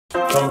From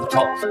the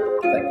top thing.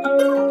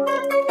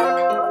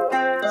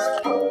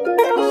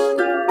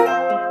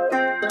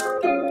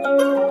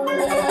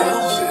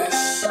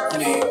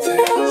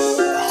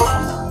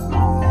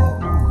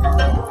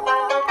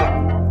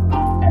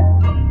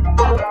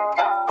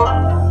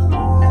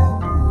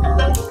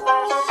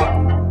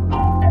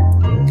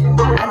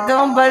 I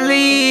don't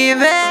believe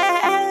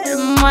it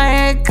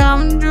might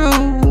come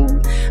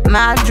true.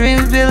 My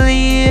dreams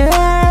believe it.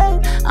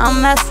 I'm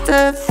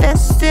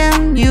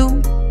manifesting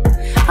you.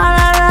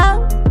 I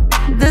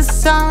love the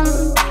sun.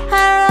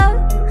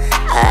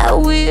 I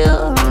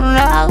will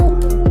know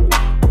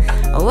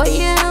what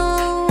you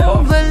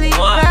believe in.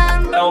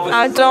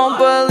 I don't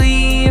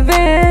believe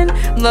in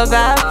love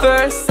at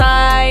first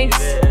sight.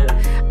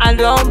 I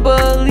don't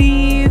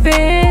believe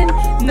in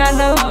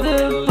none of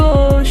the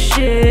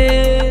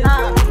bullshit.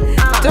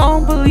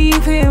 Don't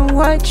believe in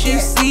what you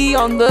see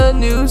on the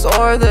news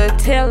or the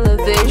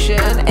television,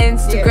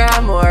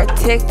 Instagram or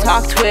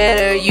TikTok,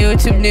 Twitter,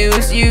 YouTube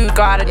news. You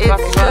gotta talk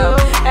about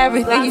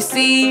everything you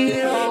see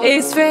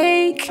is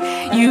fake.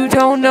 You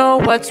don't know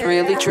what's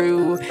really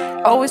true.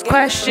 Always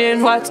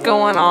question what's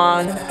going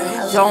on.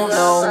 Don't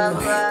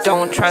know,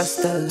 don't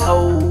trust the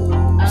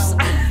lows.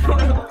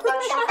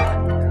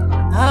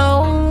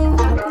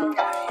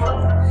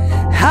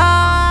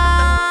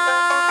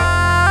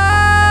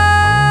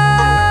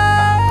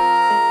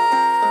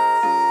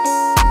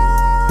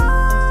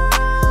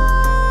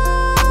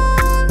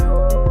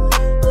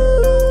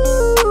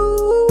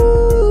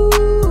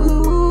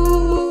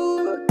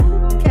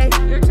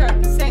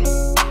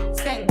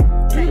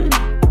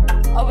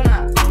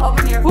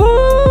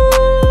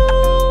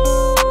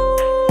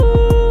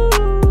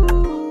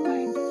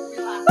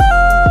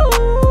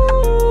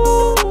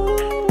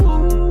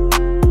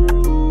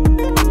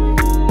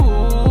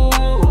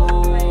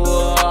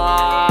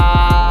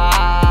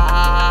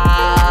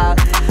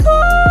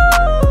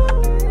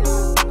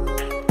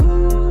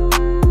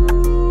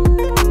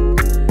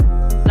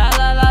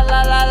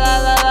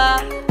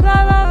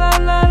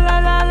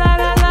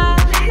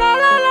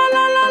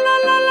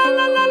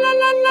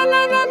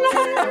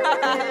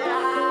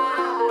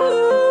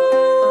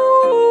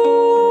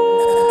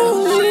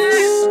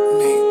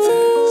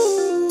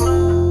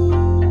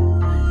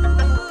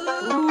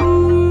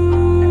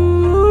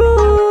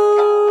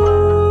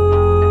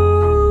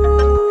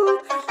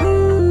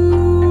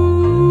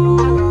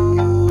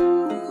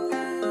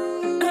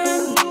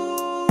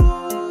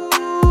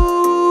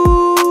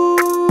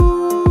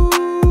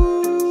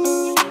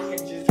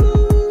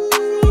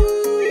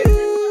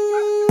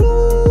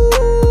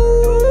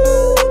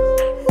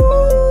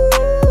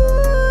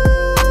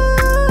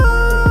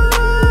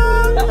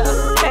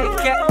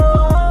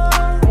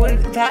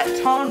 That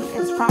tone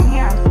is from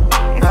here.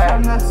 It's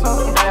from the soul.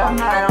 It's from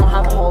the, I don't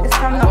have a hold. It's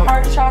from the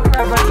heart chakra,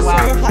 but it's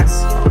solar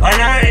plexus. I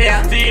know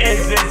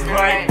it's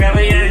like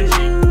belly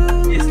energy.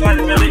 It's like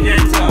belly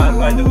dancer,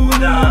 like the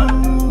Ooooo.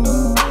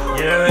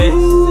 You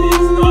know,